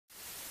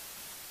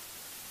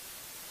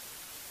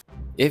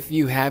If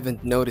you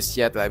haven't noticed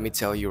yet, let me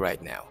tell you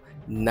right now.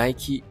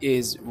 Nike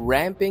is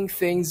ramping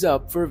things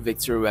up for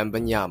Victor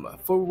Wembanyama.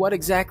 For what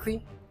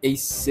exactly? A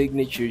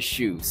signature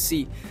shoe.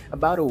 See,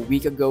 about a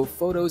week ago,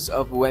 photos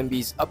of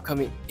Wemby's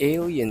upcoming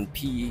Alien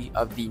PE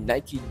of the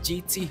Nike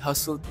GT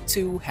Hustle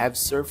 2 have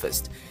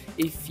surfaced.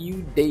 A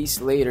few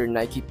days later,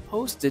 Nike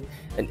posted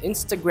an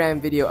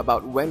Instagram video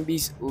about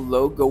Wemby's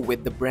logo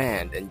with the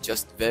brand, and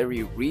just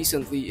very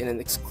recently in an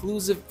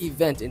exclusive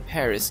event in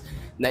Paris,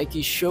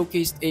 Nike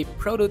showcased a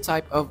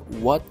prototype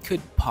of what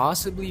could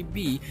possibly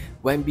be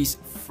Wemby's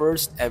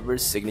first ever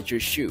signature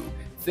shoe.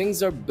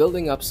 Things are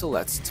building up, so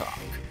let's talk.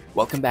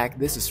 Welcome back,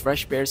 this is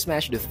Fresh Bear.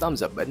 Smash the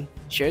thumbs up button,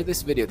 share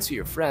this video to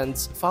your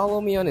friends, follow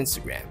me on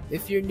Instagram.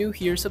 If you're new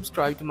here,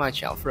 subscribe to my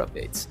channel for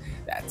updates.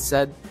 That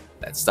said,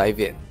 let's dive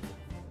in.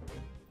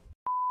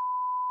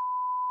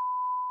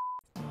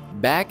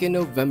 Back in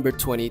November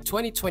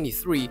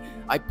 2023,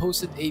 I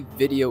posted a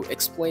video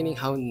explaining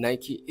how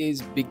Nike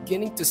is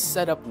beginning to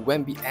set up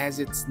Wemby as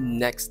its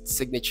next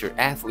signature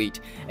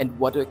athlete and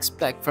what to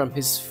expect from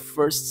his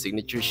first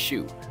signature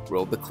shoe.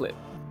 Roll the clip.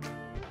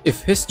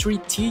 If history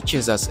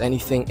teaches us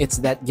anything, it's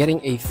that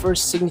getting a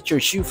first signature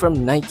shoe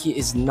from Nike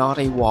is not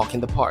a walk in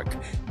the park.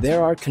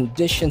 There are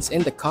conditions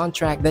in the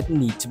contract that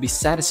need to be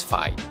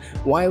satisfied.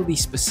 While the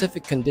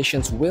specific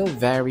conditions will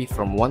vary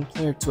from one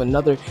player to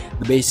another,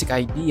 the basic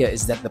idea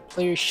is that the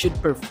player should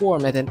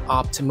perform at an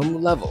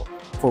optimum level.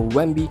 For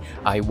Wemby,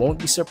 I won't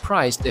be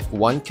surprised if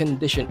one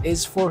condition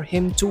is for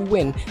him to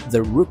win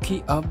the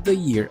Rookie of the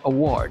Year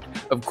award.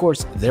 Of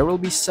course, there will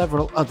be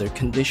several other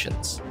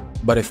conditions.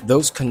 But if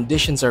those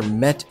conditions are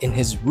met in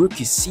his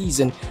rookie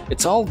season,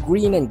 it's all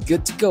green and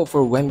good to go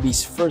for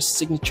Wemby's first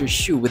signature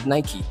shoe with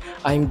Nike.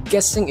 I'm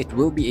guessing it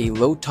will be a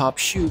low-top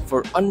shoe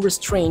for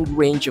unrestrained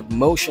range of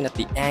motion at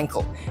the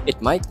ankle. It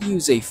might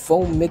use a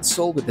foam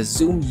midsole with a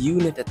zoom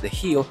unit at the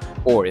heel,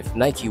 or if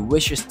Nike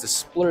wishes to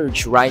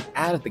splurge right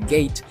out of the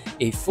gate,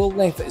 a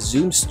full-length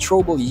zoom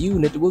strobel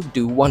unit will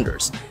do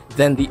wonders.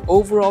 Then the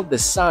overall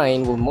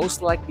design will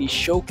most likely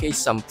showcase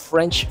some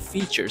French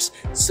features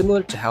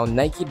similar to how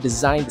Nike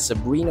designed the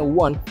Sabrina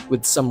 1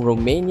 with some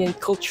Romanian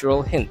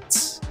cultural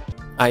hints.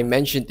 I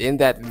mentioned in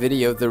that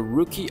video the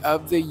Rookie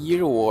of the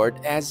Year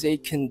award as a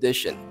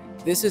condition.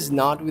 This is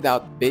not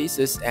without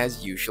basis,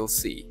 as you shall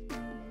see.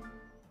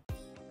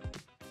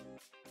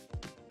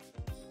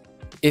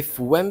 If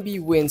Wemby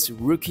wins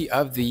Rookie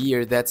of the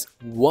Year, that's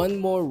one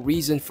more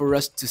reason for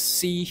us to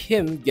see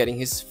him getting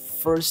his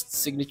first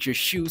signature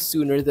shoe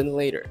sooner than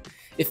later.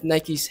 If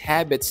Nike's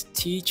habits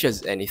teach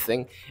us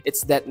anything,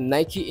 it's that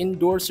Nike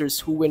endorsers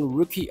who win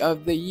Rookie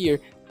of the Year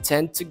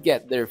tend to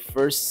get their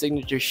first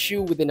signature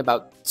shoe within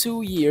about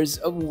 2 years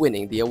of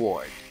winning the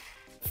award.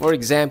 For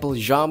example,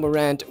 Ja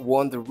Morant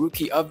won the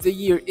Rookie of the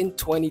Year in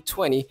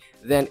 2020,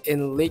 then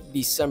in late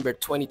December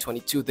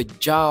 2022, the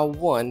Ja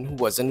 1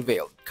 was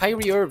unveiled.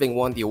 Kyrie Irving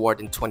won the award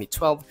in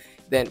 2012,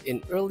 then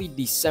in early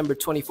December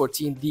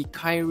 2014, the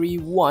Kyrie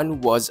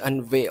 1 was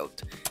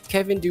unveiled.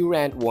 Kevin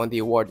Durant won the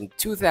award in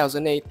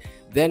 2008,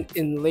 then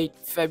in late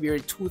February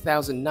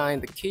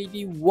 2009, the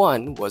KD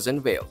 1 was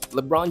unveiled.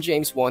 LeBron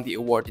James won the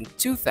award in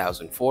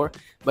 2004,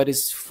 but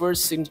his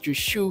first signature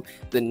shoe,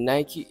 the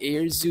Nike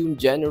Air Zoom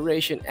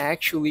Generation,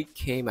 actually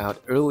came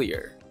out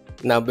earlier.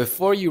 Now,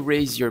 before you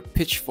raise your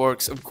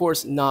pitchforks, of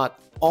course, not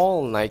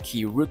all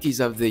Nike Rookies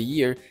of the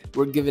Year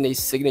were given a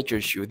signature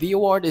shoe. The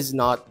award is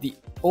not the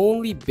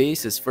only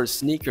basis for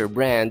sneaker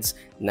brands,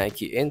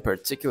 Nike in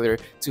particular,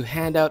 to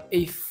hand out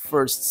a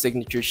first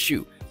signature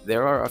shoe.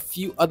 There are a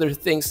few other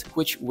things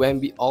which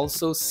Wemby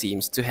also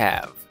seems to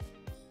have.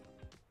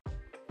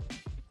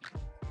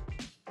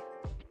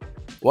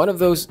 One of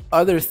those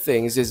other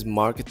things is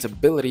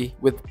marketability,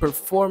 with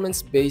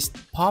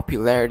performance-based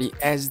popularity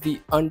as the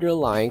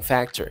underlying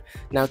factor.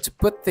 Now, to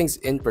put things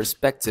in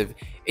perspective,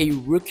 a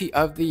Rookie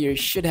of the Year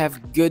should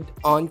have good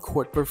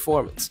on-court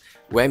performance.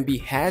 Wemby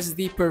has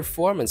the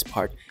performance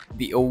part,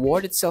 the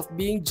award itself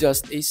being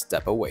just a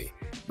step away.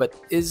 But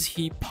is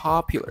he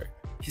popular?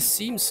 He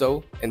seems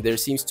so, and there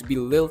seems to be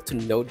little to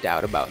no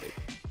doubt about it.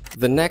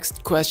 The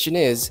next question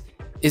is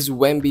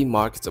Wemby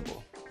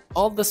marketable?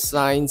 All the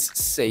signs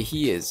say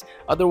he is,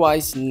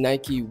 otherwise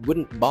Nike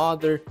wouldn't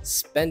bother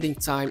spending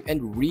time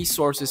and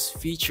resources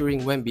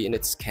featuring Wemby in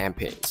its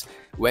campaigns.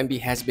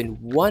 Wemby has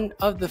been one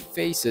of the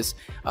faces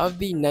of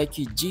the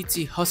Nike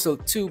GT Hustle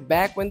 2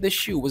 back when the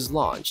shoe was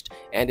launched,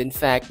 and in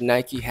fact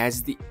Nike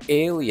has the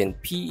Alien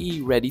PE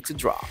ready to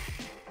drop.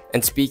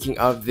 And speaking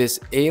of this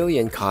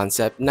alien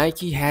concept,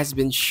 Nike has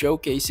been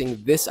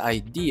showcasing this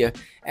idea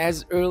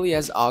as early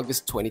as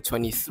August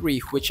 2023,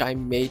 which I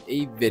made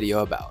a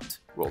video about.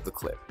 Roll the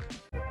clip.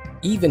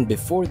 Even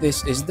before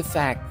this is the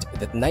fact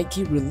that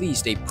Nike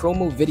released a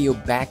promo video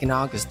back in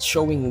August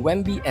showing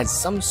Wemby as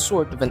some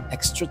sort of an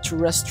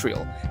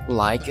extraterrestrial,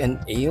 like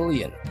an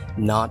alien.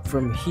 Not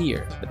from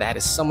here, but that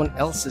is someone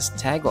else's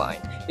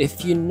tagline.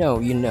 If you know,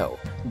 you know.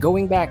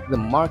 Going back, the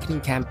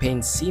marketing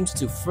campaign seems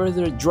to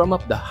further drum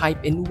up the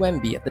hype in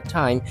Wemby at the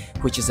time,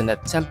 which is an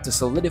attempt to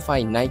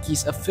solidify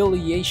Nike's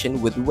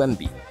affiliation with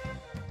Wemby.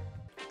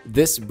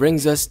 This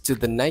brings us to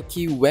the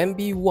Nike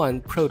Wemby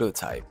 1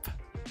 prototype.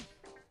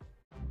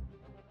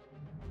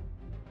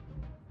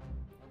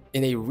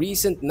 In a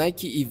recent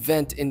Nike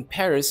event in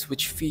Paris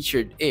which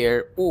featured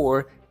Air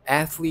or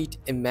Athlete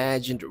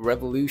Imagined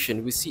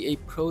Revolution, we see a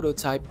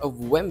prototype of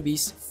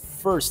Wemby's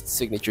first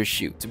signature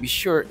shoe. To be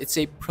sure, it's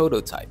a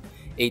prototype,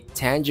 a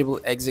tangible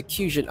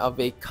execution of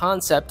a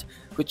concept,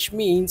 which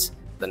means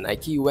the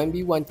Nike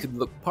Wemby 1 could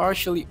look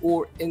partially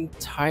or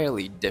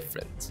entirely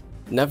different.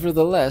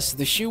 Nevertheless,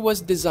 the shoe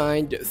was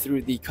designed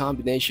through the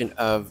combination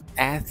of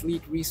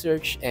athlete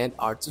research and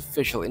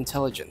artificial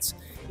intelligence.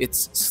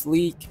 It's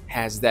sleek,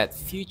 has that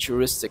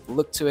futuristic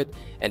look to it,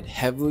 and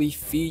heavily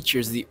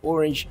features the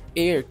orange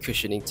air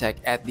cushioning tech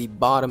at the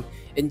bottom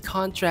in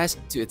contrast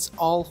to its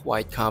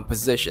all-white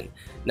composition.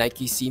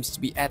 Nike seems to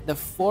be at the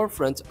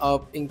forefront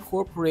of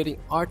incorporating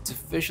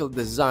artificial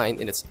design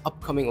in its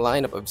upcoming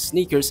lineup of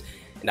sneakers,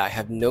 and I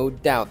have no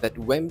doubt that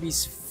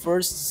Wemby's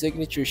first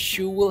signature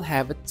shoe will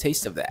have a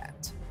taste of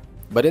that.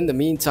 But in the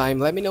meantime,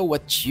 let me know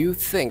what you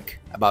think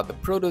about the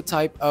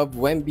prototype of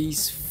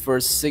Wemby's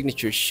first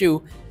signature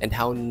shoe and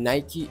how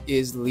Nike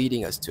is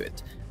leading us to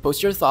it.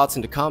 Post your thoughts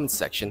in the comments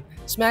section,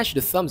 smash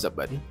the thumbs up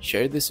button,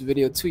 share this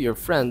video to your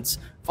friends,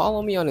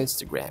 follow me on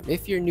Instagram.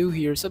 If you're new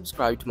here,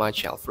 subscribe to my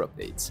channel for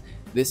updates.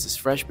 This is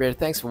Fresh Bear,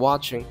 thanks for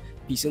watching,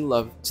 peace and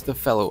love to the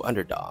fellow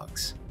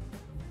underdogs.